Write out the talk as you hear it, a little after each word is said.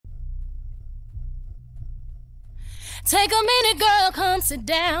Take a minute, girl, come sit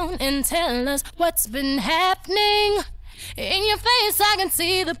down and tell us what's been happening. In your face, I can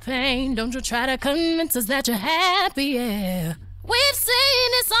see the pain. Don't you try to convince us that you're happy, yeah. We've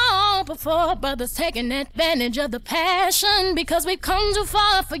seen this all before, brothers taking advantage of the passion. Because we've come too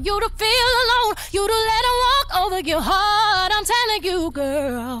far for you to feel alone, you to let them walk over your heart. I'm telling you,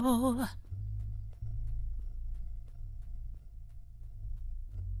 girl.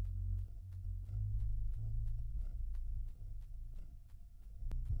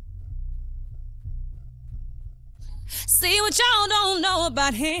 See, what y'all don't know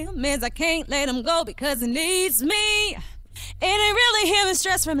about him is I can't let him go because he needs me. It ain't really him, it's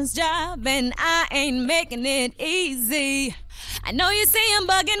stress from his job, and I ain't making it easy. I know you see him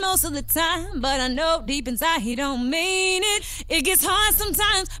bugging most of the time, but I know deep inside he don't mean it. It gets hard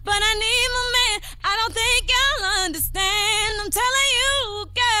sometimes, but I need my man. I don't think y'all understand. I'm telling you,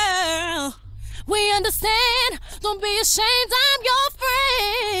 girl, we understand. Don't be ashamed, I'm your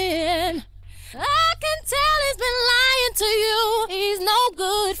friend. I can tell he's been lying to you. He's no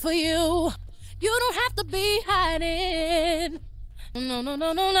good for you. You don't have to be hiding. No, no,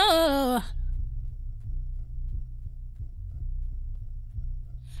 no, no, no.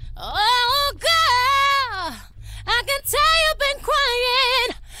 Oh, girl, I can tell you've been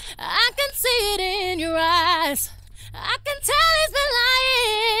crying. I can see it in your eyes. I can tell he's been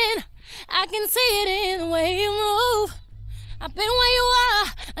lying. I can see it in the way you move. I've been where you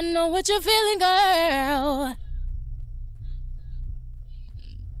are. I know what you're feeling, girl.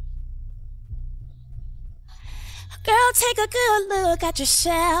 Girl, take a good look at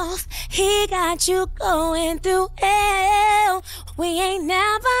yourself. He got you going through hell. We ain't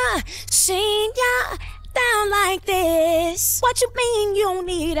never seen ya down like this. What you mean you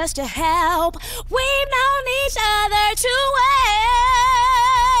need us to help? We've known each other too well.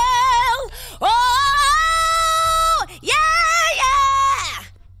 Oh, yeah, yeah.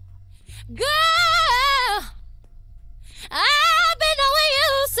 Girl, I've been knowing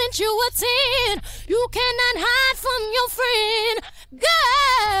you since you were 10. You cannot hide from your friend,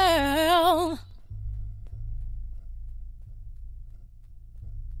 girl.